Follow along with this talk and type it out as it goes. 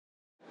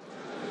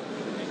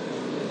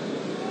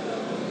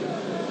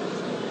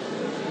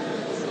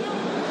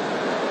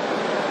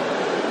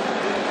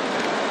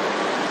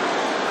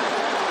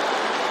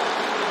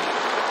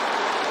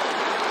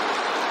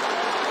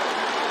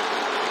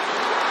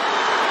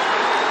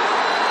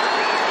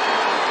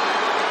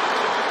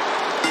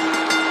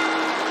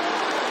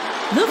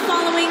The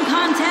following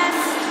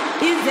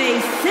contest is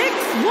a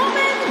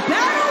six-woman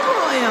battle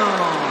royal.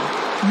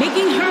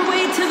 Making her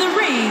way to the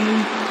ring,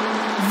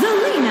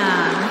 Zelina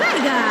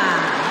Vega.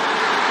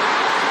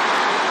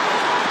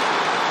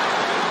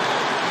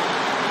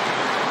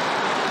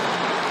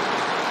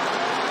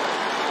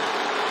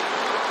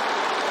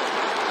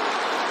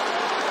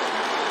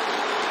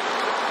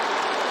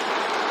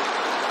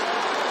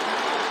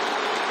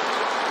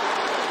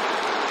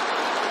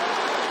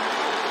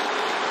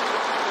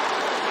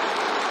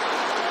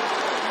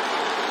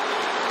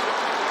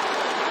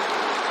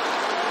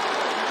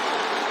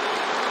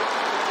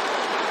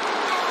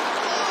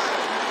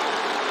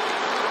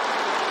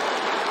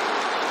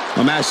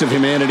 A massive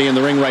humanity in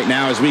the ring right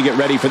now as we get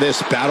ready for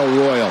this battle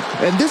royal.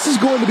 And this is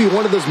going to be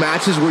one of those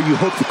matches where you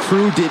hope the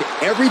crew did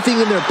everything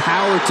in their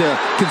power to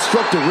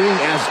construct a ring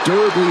as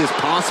durably as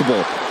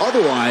possible.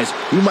 Otherwise,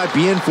 you might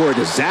be in for a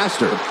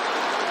disaster.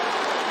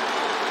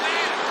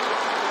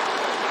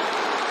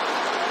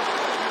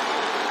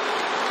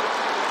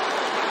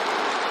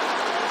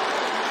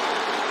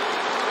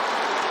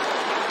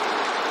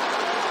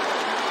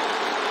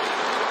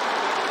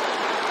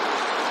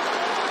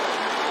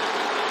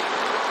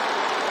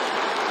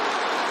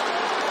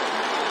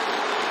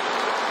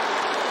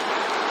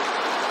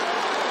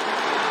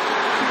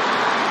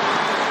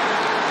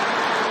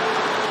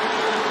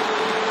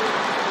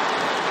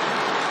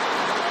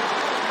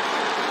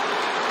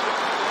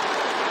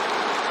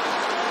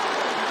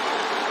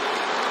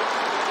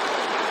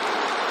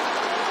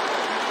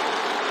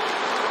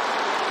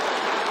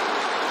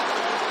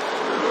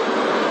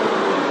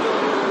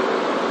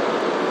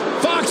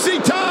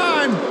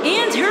 Time!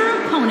 And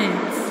her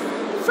opponents.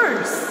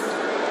 First,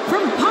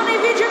 from Ponte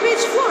Vedra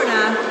Beach,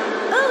 Florida,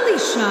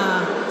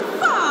 Alicia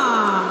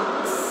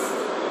Fox.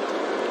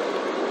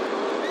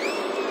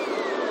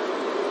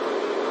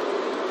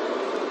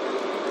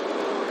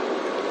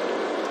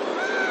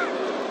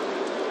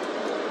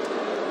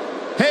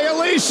 Hey,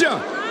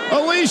 Alicia!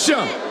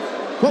 Alicia!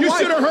 Well, you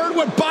should have heard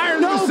what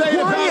Byron was saying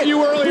about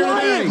you earlier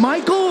today.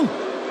 Michael!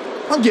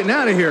 I'm getting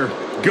out of here.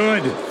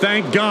 Good,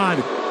 thank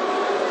God.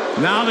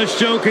 Now the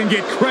show can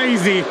get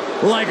crazy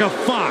like a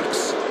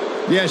fox.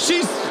 Yeah,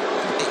 she's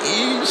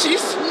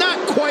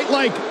not quite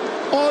like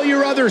all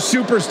your other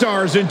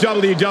superstars in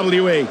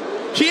WWE.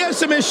 She has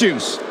some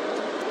issues.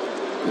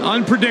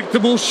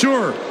 Unpredictable,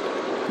 sure.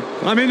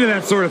 I'm into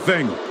that sort of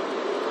thing.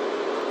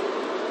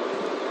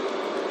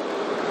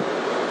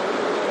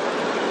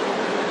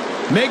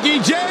 Mickie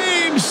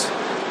James!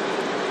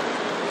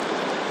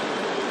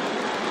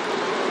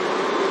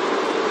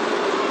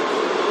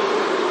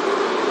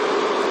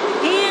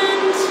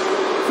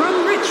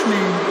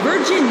 Richmond,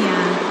 Virginia,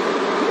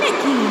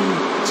 Mickie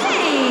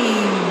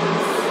James.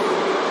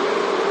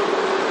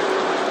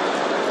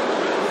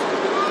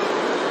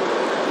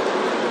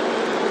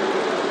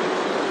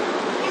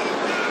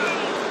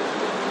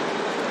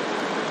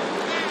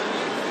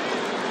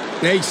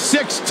 A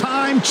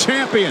six-time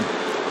champion.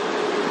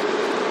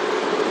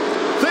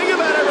 Think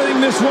about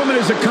everything this woman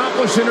has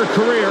accomplished in her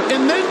career,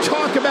 and then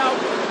talk about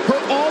her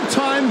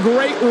all-time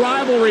great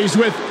rivalries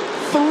with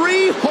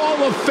three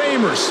Hall of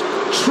Famers.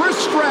 Trish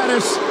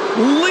Stratus,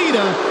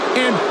 Lita,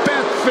 and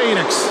Beth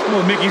Phoenix.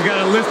 Well, Mickey's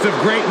got a list of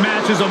great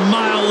matches a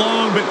mile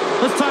long, but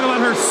let's talk about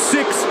her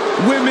 6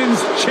 women's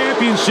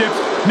championships.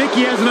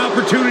 Mickie has an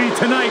opportunity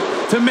tonight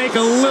to make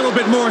a little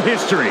bit more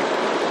history.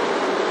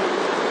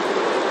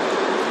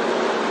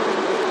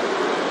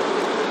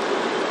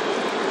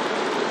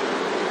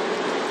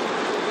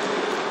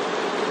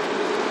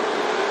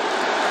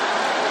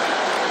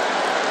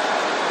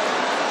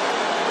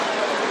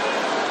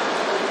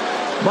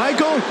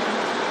 Michael,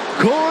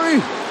 Corey,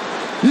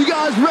 you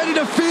guys ready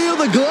to feel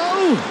the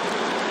glow?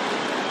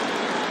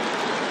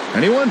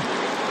 Anyone?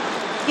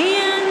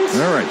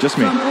 And all right, just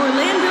me. From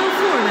Orlando,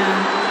 Florida,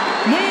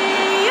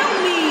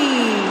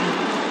 Naomi.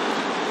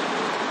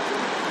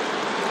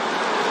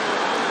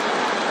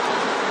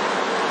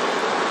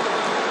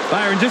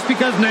 Byron, just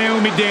because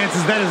Naomi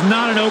dances, that is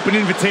not an open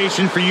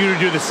invitation for you to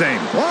do the same.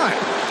 Why?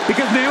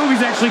 Because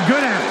Naomi's actually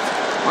good at it.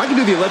 I can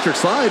do the electric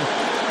slide.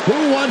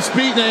 Who once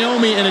beat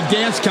Naomi in a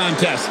dance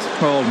contest?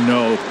 Oh,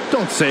 no.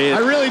 Don't say it. I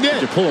really did.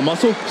 Did you pull a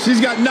muscle? She's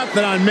got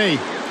nothing on me.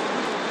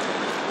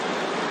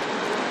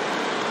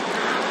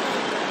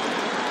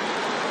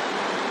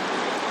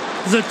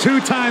 This is a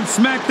 2-time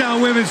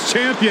SmackDown Women's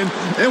Champion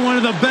and one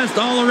of the best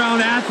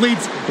all-around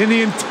athletes in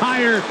the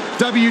entire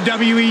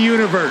WWE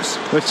Universe.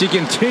 But she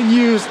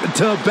continues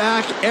to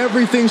back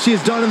everything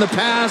she's done in the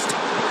past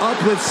up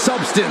with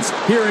substance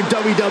here in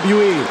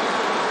WWE.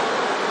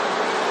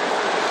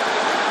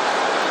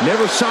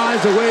 Never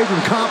shies away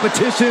from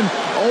competition,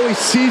 always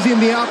seizing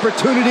the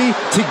opportunity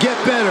to get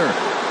better.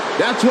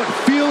 That's what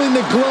feeling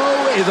the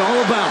glow is all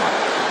about.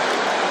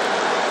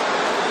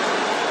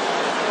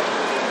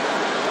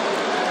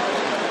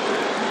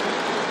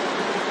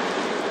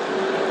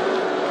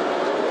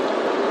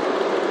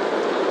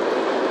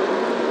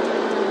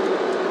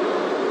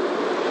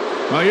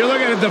 Well, you're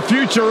looking at the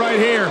future right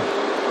here.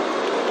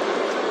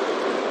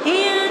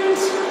 And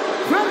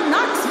from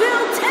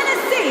Knoxville,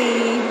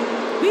 Tennessee,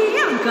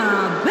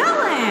 Bianca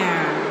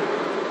Belair.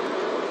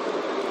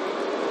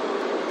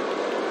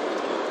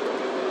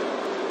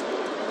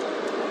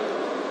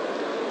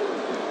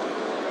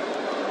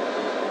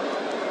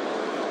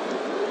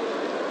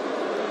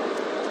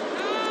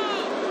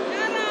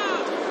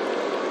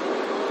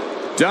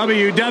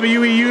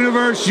 WWE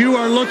Universe, you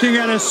are looking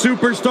at a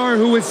superstar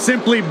who is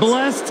simply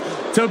blessed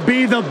to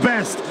be the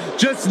best.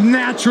 Just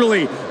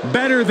naturally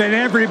better than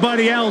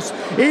everybody else,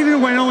 even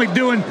when only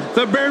doing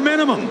the bare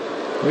minimum.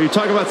 When you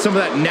talk about some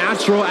of that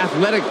natural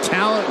athletic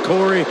talent,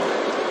 Corey,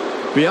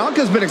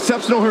 Bianca's been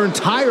exceptional her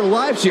entire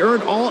life. She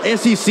earned all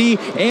SEC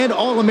and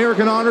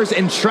All-American honors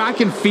in track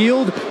and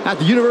field at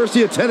the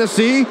University of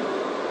Tennessee.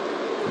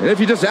 And if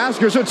you just ask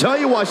her, she'll tell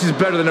you why she's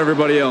better than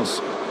everybody else.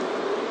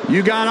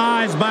 You got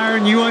eyes,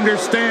 Byron. You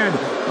understand.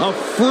 A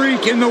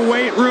freak in the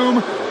weight room,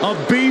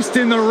 a beast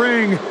in the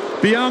ring.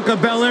 Bianca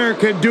Belair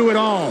could do it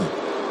all.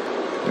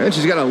 And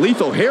she's got a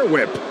lethal hair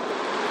whip.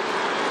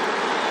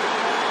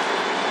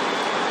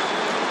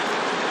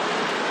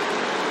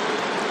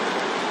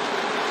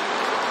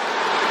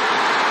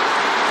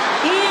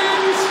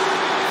 And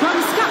from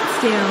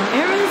Scottsdale,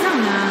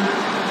 Arizona,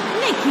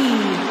 Nikki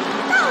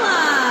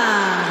Bella.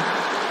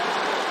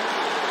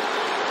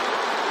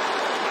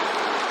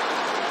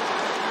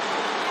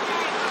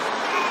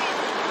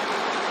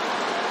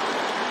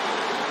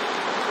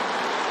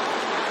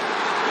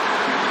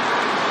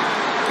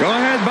 Go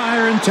ahead,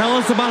 Byron. Tell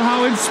us about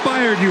how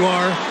inspired you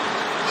are.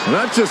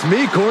 Not just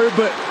me, Corey,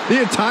 but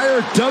the entire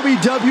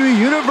WWE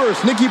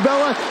Universe. Nikki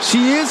Bella,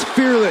 she is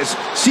fearless.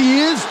 She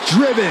is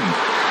driven.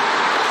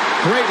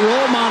 Great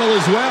role model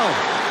as well.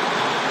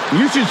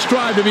 You should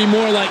strive to be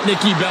more like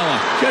Nikki Bella.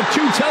 She got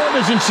 2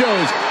 television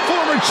shows,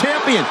 former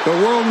champion. The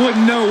world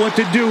wouldn't know what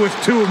to do with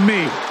 2 of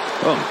me.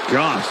 Oh,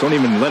 gosh, don't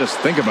even let us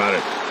think about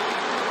it.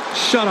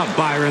 Shut up,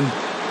 Byron.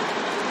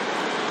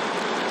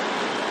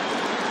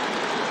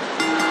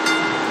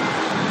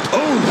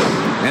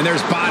 And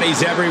there's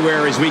bodies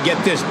everywhere as we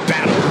get this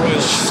battle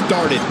royal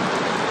started.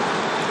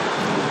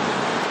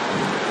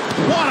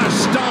 What a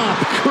stomp!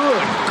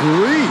 Good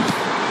grief!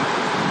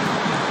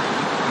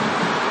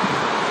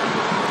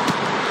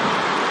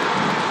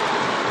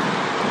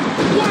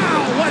 Wow,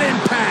 what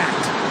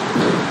impact!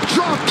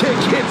 Drop kick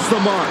hits the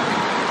mark.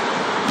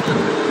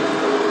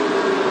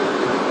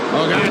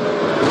 Oh, God.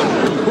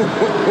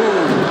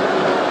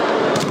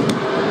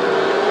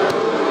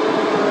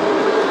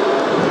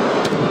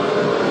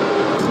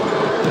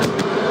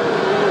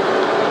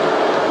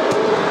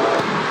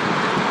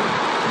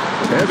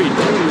 Heavy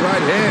duty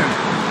right hand.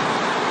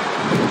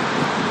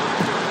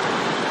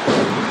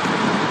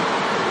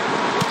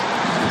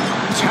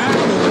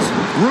 Tackles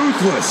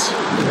ruthless.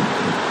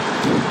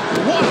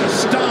 What a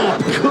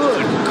stomp!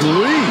 Good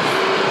grief!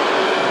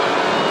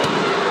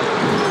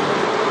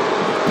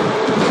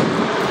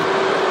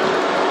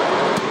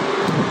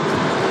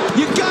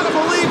 You gotta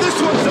believe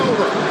this one's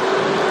over.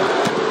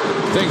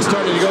 Things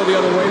starting to go the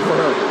other way for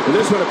her. And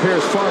this one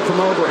appears far from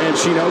over, and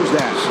she knows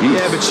that.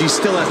 Yeah, but she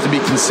still has to be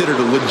considered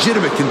a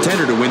legitimate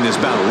contender to win this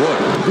battle royal.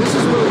 This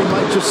is where we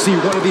might just see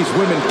one of these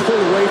women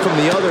pull away from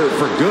the other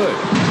for good.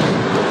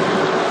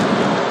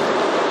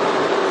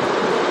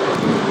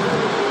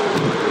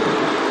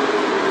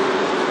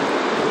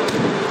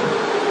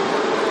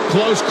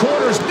 Close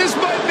quarters. This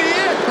might be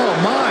it. Oh,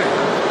 my.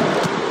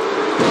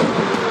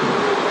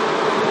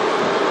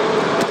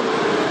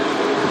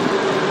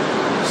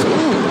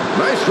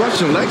 Nice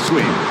Russian leg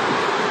sweep.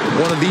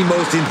 One of the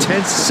most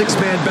intense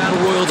 6-man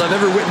battle royals I've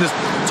ever witnessed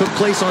took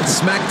place on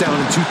SmackDown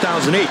in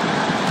 2008.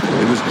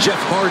 It was Jeff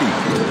Hardy,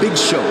 Big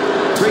Show,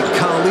 Great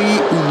Khali,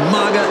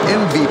 Umaga,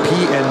 MVP,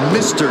 and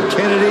Mr.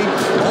 Kennedy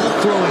all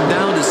throwing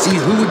down to see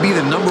who would be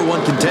the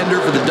 #1 contender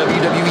for the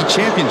WWE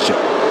Championship.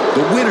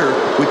 The winner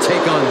would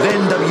take on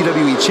then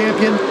WWE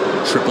Champion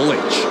Triple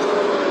H.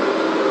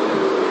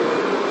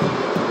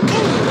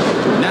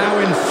 Now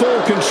in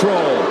full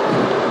control.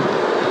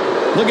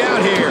 Look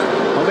out here.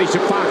 Alicia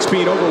Fox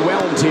being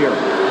overwhelmed here.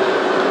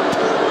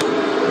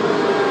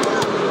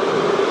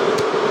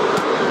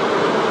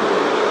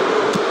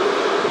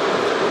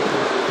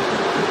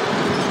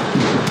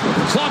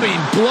 Clubbing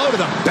blow to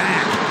the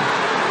back.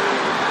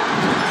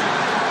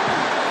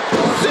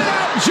 Sit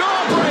out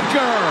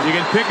jawbreaker. You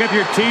can pick up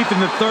your teeth in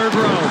the 3rd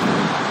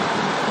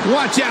row.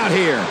 Watch out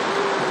here.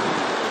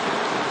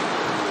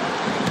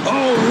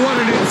 Oh, what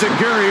an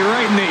enziguri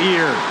right in the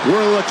ear.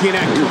 We're looking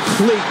at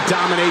complete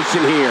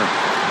domination here.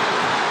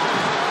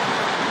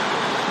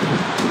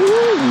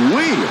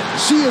 Woo-wee!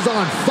 She is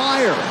on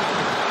fire.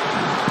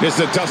 This is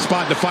a tough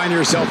spot to find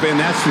yourself in,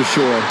 that's for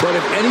sure. But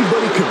if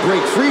anybody could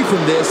break free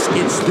from this,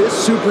 it's this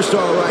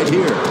superstar right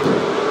here.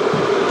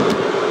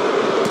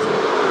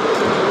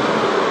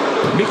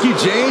 Mickie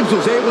James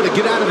was able to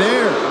get out of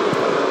there.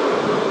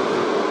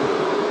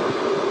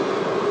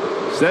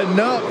 Setting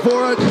up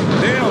for it.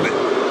 Nailed it.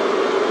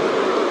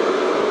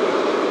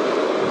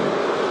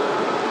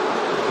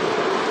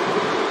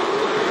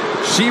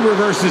 She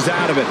reverses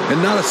out of it.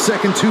 And not a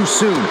second too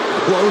soon.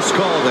 Close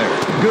call there.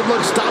 Good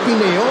luck stopping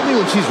Naomi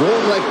when she's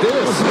rolling like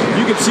this.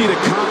 You can see the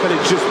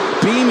confidence just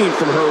beaming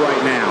from her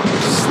right now.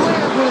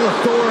 Slam with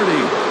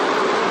authority.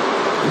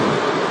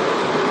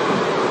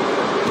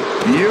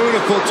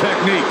 Beautiful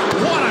technique.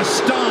 What a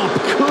stomp.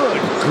 Good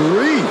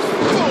Grief.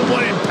 Oh,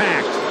 what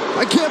impact.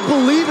 I can't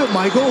believe it,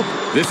 Michael.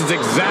 This is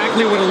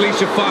exactly what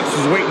Alicia Fox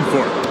was waiting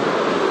for.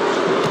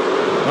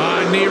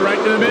 Knee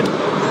right to the mid.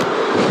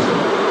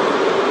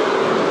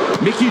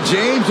 Mickie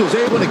James was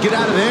able to get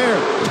out of there.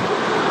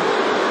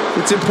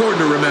 It's important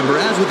to remember,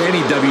 as with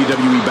any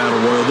WWE Battle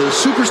Royal, the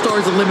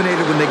superstar is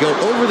eliminated when they go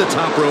over the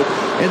top rope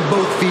and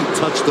both feet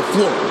touch the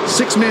floor.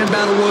 Six-man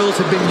Battle Royals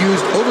have been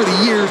used over the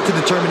years to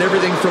determine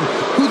everything from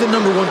who the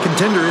 #1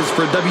 contender is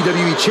for a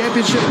WWE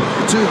Championship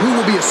to who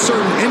will be a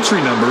certain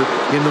entry number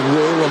in the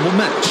Royal Rumble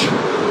match.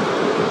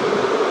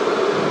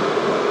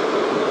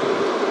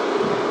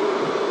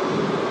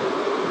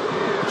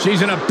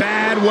 She's in a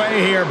bad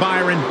way here,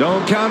 Byron.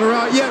 Don't count her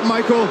out yet,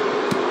 Michael.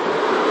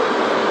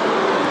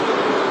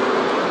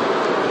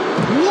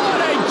 What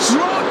a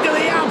drop to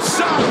the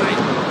outside.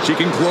 She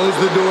can close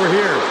the door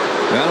here.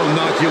 That'll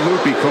knock you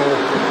loopy, Cole.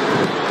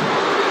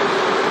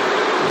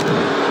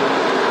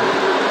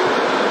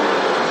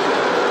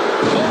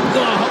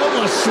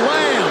 Oklahoma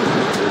slam.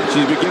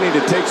 She's beginning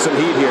to take some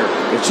heat here.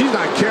 If she's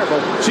not careful,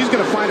 she's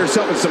going to find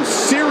herself in some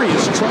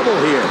serious trouble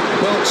here.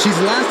 Well, she's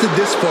lasted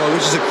this far,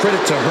 which is a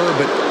credit to her,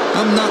 but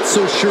I'm not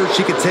so sure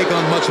she could take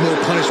on much more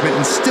punishment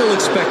and still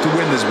expect to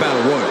win this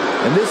Battle Royal.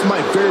 And this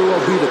might very well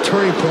be the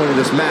turning point of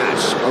this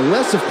match.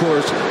 Unless, of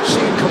course, she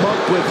can come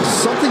up with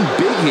something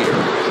big here.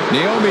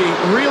 Naomi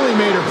really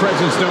made her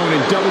presence known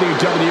in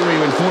WWE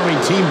when forming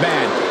Team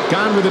Bad.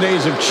 Gone were the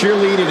days of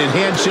cheerleading and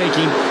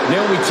handshaking.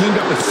 Naomi teamed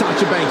up with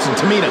Sasha Banks and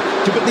Tamina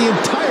to put the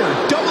entire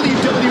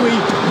WWE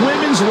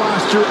women's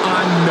roster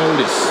on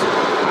notice.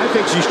 I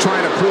think she's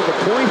trying to prove a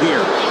point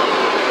here.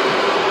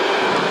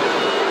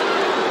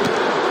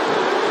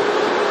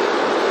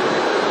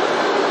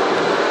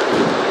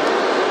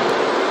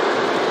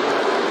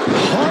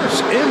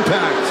 Harsh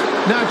impact.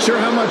 Not sure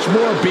how much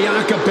more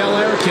Bianca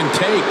Belair can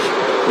take.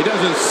 It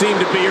doesn't seem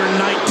to be her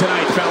night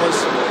tonight, fellas.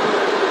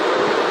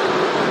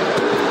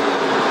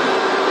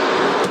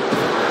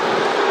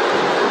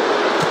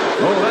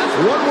 Oh, that's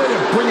one way to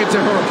bring it to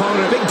her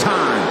opponent. Big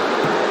time.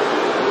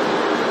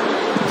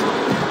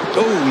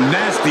 Oh,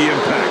 nasty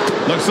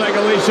impact. Looks like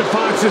Alicia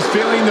Fox is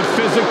feeling the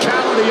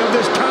physicality of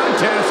this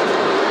contest.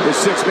 This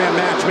six-man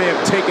match may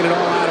have taken it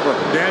all out of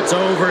her. That's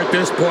over at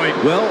this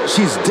point. Well,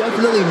 she's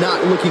definitely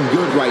not looking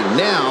good right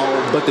now,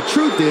 but the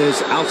truth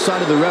is,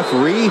 outside of the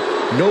referee,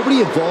 nobody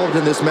involved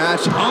in this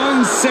match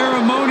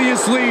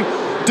Unceremoniously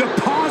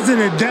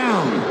deposited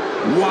down.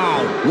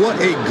 Wow, what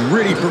a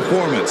gritty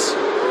performance.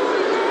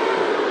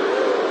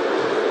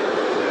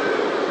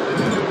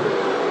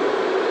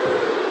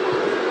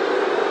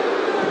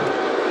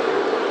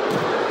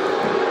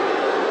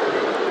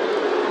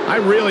 I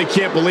really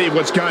can't believe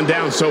what's gone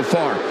down so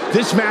far.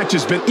 This match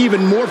has been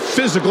even more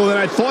physical than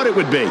I thought it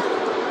would be.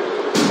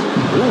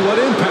 Ooh, what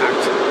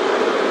impact.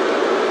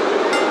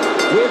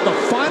 With the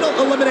final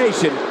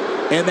elimination,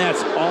 and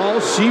that's all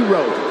she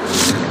wrote.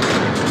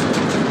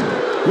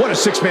 What a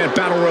six-man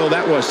battle royal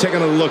that was.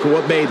 Taking a look at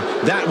what made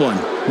that one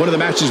of the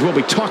matches we'll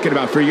be talking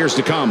about for years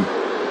to come.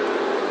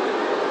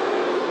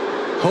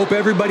 Hope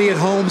everybody at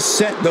home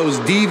set those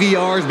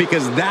DVRs,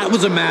 because that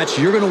was a match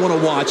you're going to want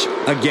to watch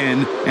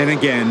again and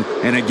again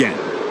and again.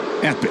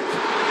 Epic.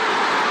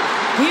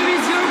 Here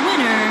is your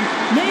winner,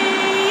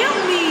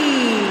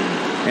 Naomi.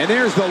 And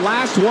there's the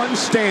last one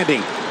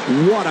standing.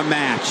 What a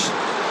match.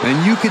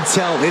 And you could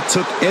tell it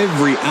took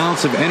every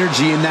ounce of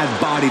energy in that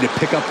body to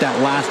pick up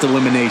that last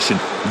elimination.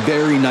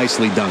 Very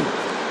nicely done.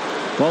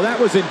 Well, that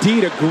was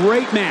indeed a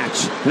great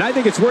match. And I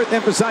think it's worth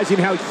emphasizing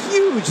how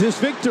huge this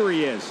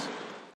victory is.